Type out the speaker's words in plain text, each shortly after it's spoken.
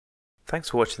Thanks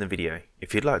for watching the video.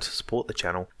 If you'd like to support the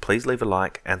channel, please leave a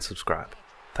like and subscribe.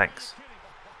 Thanks.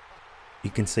 You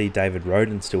can see David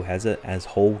Rodan still has it as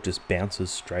Hall just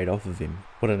bounces straight off of him.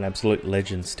 What an absolute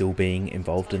legend still being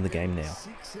involved in the game now.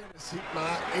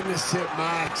 Intercept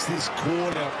marks this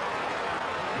quarter.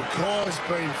 McKay's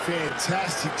been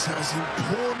fantastic, so it's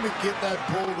important to get that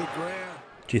ball to ground.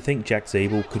 Do you think Jack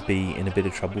Zeibal could be in a bit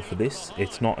of trouble for this?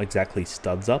 It's not exactly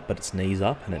studs up, but it's knees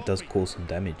up, and it does cause some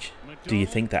damage. Do you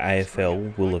think the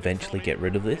AFL will eventually get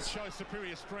rid of this?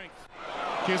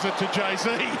 Gives it to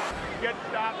JZ.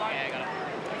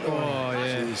 Oh,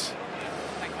 yeah. He's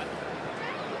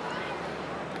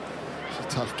a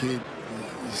tough kid.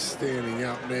 He's standing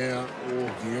up now,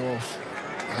 walking off.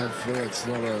 Hopefully it's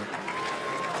not a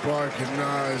broken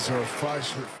nose or a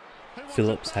facial.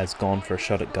 Phillips has gone for a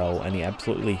shot at goal and he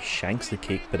absolutely shanks the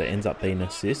kick, but it ends up being an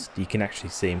assist. You can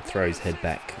actually see him throw his head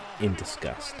back in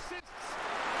disgust.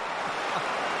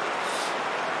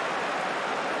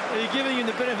 Are you giving him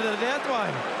the benefit of the doubt,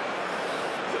 Dwayne?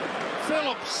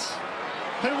 Phillips,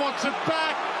 who wants it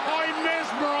back. Oh, he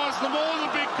mesmerised them all,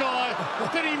 the big guy.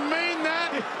 Did he mean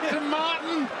that to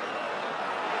Martin?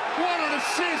 What an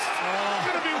assist!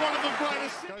 Going to be one of the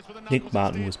greatest. Nic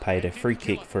Martin was paid a free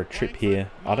kick for a trip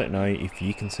here. I don't know if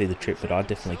you can see the trip, but I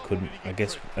definitely couldn't. I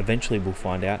guess eventually we'll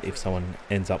find out if someone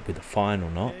ends up with a fine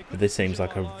or not. But this seems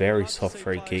like a very soft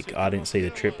free kick. I didn't see the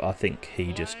trip. I think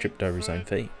he just tripped over his own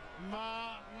feet.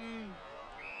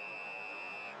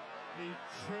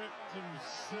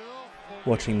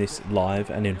 Watching this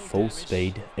live and in full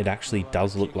speed, it actually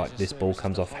does look like this ball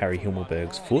comes off Harry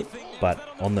Himmelberg's foot,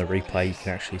 but on the replay you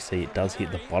can actually see it does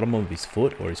hit the bottom of his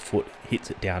foot, or his foot hits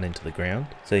it down into the ground.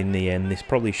 So in the end, this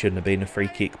probably shouldn't have been a free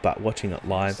kick, but watching it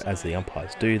live, as the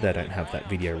umpires do, they don't have that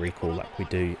video recall like we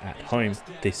do at home.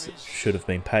 This should have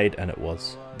been paid, and it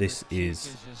was. This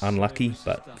is unlucky,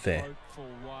 but fair.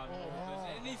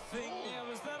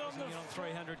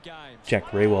 Jack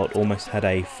Riewaldt almost had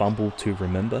a fumble to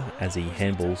remember as he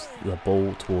handballs the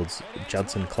ball towards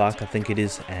Judson Clark, I think it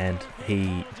is, and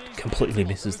he completely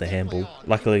misses the handball.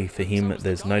 Luckily for him,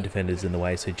 there's no defenders in the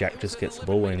way, so Jack just gets the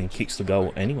ball and he kicks the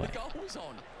goal anyway.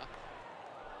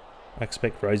 I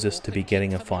expect Rosas to be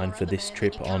getting a fine for this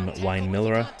trip on Wayne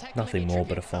Millerer. Nothing more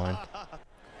but a fine.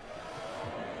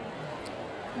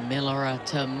 Millerer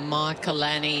to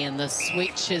Michaelani, and the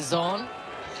switch is on.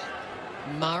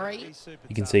 Murray.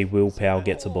 You can see Will Powell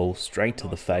gets a ball straight to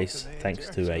the face thanks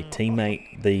to a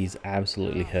teammate. These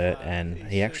absolutely hurt, and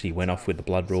he actually went off with the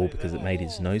blood raw because it made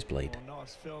his nose bleed.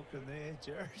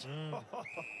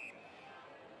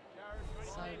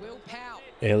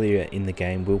 Earlier in the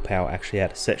game, Will Powell actually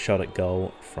had a set shot at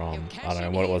goal from, I don't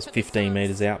know what it was, 15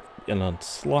 metres out in a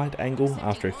slight angle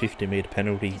after a 50-metre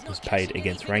penalty was paid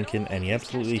against Rankin, and he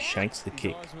absolutely shanks the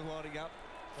kick.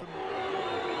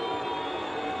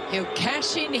 He'll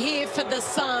cash in here for the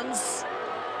Suns.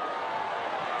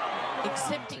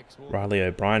 Riley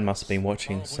O'Brien must have been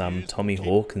watching some Tommy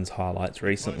Hawkins highlights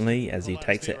recently as he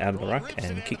takes it out of the ruck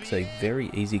and kicks a very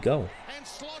easy goal.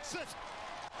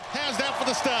 How's that for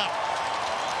the start?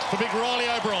 For big Riley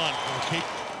O'Brien.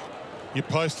 You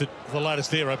posted the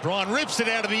latest there. O'Brien rips it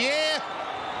out of the air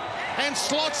and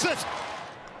slots it.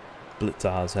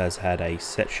 Blicavs has had a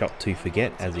set shot to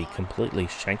forget as he completely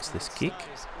shanks this kick.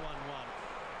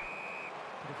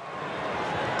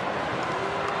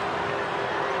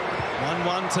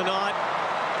 1-1 tonight,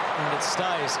 and it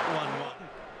stays 1-1.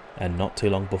 And not too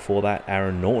long before that,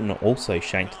 Aaron Naughton also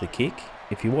shanked the kick.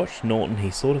 If you watch Naughton, he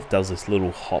sort of does this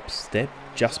little hop step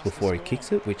just before he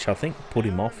kicks it, which I think put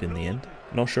him off in the end.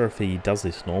 Not sure if he does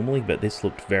this normally, but this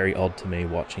looked very odd to me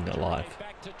watching it live.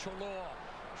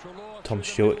 Tom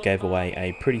Stewart gave away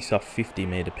a pretty soft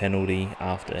 50-metre penalty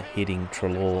after hitting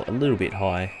Treloar a little bit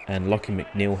high, and Lockie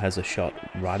McNeil has a shot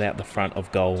right out the front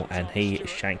of goal and he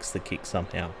shanks the kick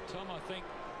somehow.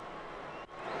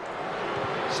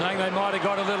 Saying they might have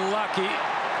got a little lucky,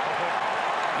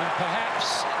 and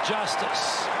perhaps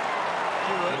justice.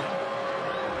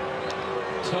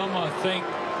 Tom, I think,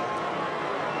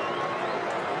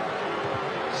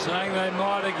 saying they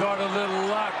might have got a little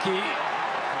lucky.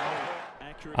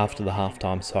 After the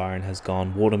halftime siren has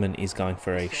gone, Waterman is going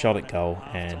for a shot at goal,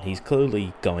 and he's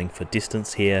clearly going for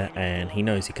distance here, and he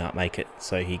knows he can't make it,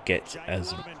 so he gets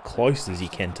as close as he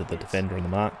can to the defender on the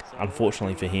mark.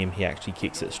 Unfortunately for him, he actually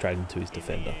kicks it straight into his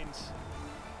defender.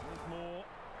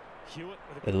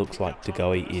 It looks like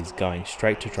Degoey is going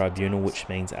straight to tribunal, which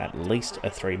means at least a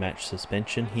 3-match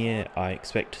suspension here. I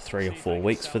expect 3 or 4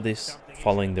 weeks for this.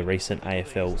 Following the recent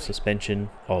AFL suspension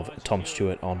of Tom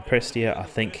Stewart on Prestia, I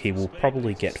think he will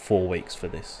probably get 4 weeks for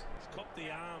this.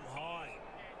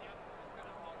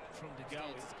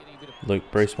 Luke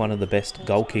Bruest, one of the best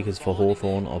goal kickers for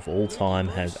Hawthorn of all time,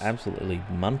 has absolutely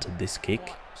munted this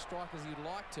kick.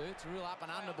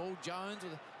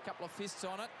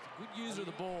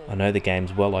 I know the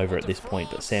game's well over at this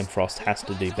point, but Sam Frost has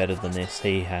to do better than this.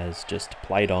 He has just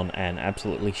played on and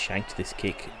absolutely shanked this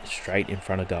kick straight in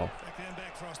front of goal.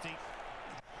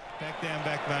 Back down,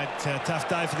 mate. Tough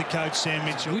day for the coach, Sam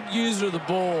Mitchell. Good user of the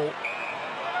ball.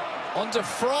 On to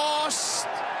Frost,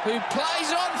 who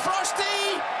plays on Frosty.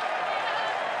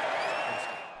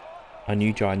 I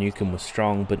knew Jai Newcombe was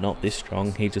strong, but not this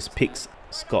strong. He just picks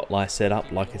Scott Lycett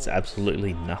up like it's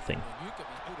absolutely nothing.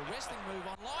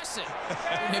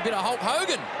 A bit of Hulk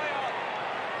Hogan.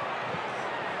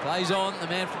 Plays on the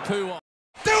man from Poo.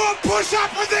 Do a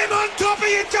push-up with them on top of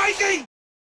you, Jakey!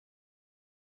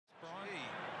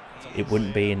 It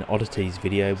wouldn't be an Oddities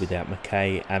video without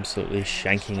McKay absolutely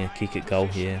shanking a kick at goal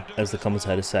here. As the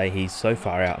commentators say, he's so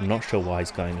far out, I'm not sure why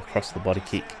he's going across the body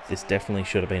kick. This definitely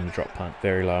should have been a drop punt.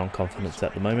 Very low on confidence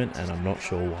at the moment, and I'm not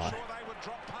sure why.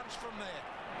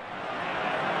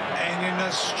 And in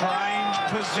a strange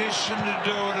position to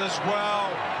do it as well.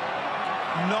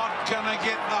 Not going to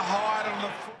get the height on the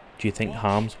foot. Do you think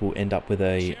Harms will end up with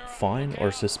a fine or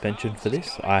a suspension for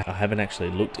this? I haven't actually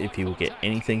looked if he will get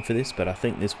anything for this, but I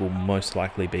think this will most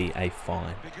likely be a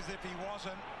fine. Because if he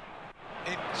wasn't,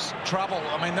 it's trouble.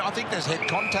 I mean, I think there's head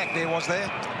contact there, was there?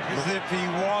 Because if he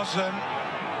wasn't,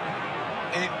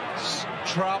 it's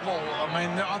trouble. I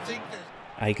mean, I think there's...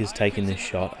 Akers taking this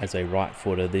shot as a right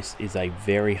footer. This is a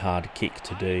very hard kick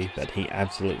to do, but he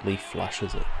absolutely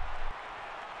flushes it.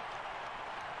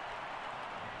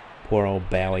 Poor old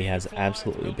Bowey has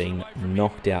absolutely been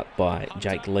knocked out by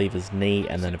Jake Lever's knee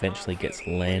and then eventually gets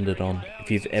landed on.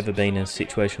 If you've ever been in a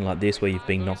situation like this where you've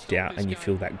been knocked out and you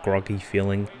feel that groggy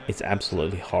feeling, it's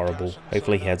absolutely horrible.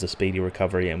 Hopefully he has a speedy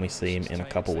recovery and we see him in a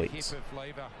couple weeks.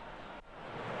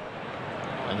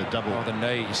 And the double, the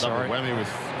knee, sorry. Whammy with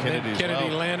Kennedy as Kennedy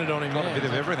well. landed on him. Got a bit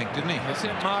of everything, didn't he? That's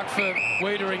it, mark for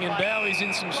Wiedering, and Bowey's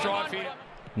in some strife here.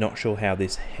 Not sure how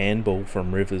this handball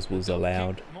from Rivers was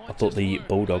allowed. I thought the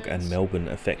Bulldog and Melbourne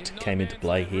effect came into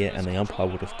play here and the umpire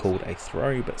would have called a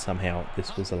throw, but somehow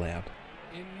this was allowed.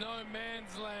 In no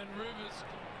man's land,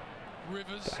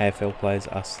 Rivers. The AFL players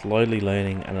are slowly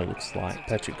learning, and it looks like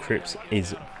Patrick Cripps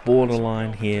is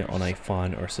borderline here on a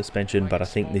fine or a suspension, but I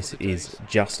think this is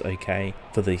just okay.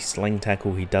 For the sling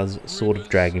tackle, he does sort of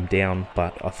drag him down,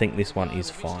 but I think this one is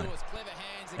fine.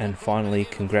 And finally,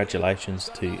 congratulations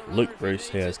to Luke Bruest,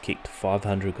 who has kicked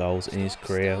 500 goals in his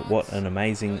career. What an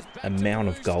amazing amount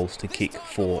of goals to kick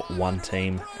for one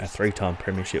team. A 3-time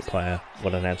premiership player.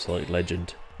 What an absolute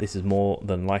legend. This is more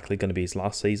than likely going to be his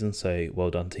last season, so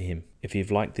well done to him. If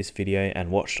you've liked this video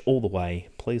and watched all the way,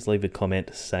 please leave a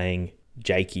comment saying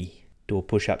Jakey. Do a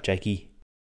push up, Jakey.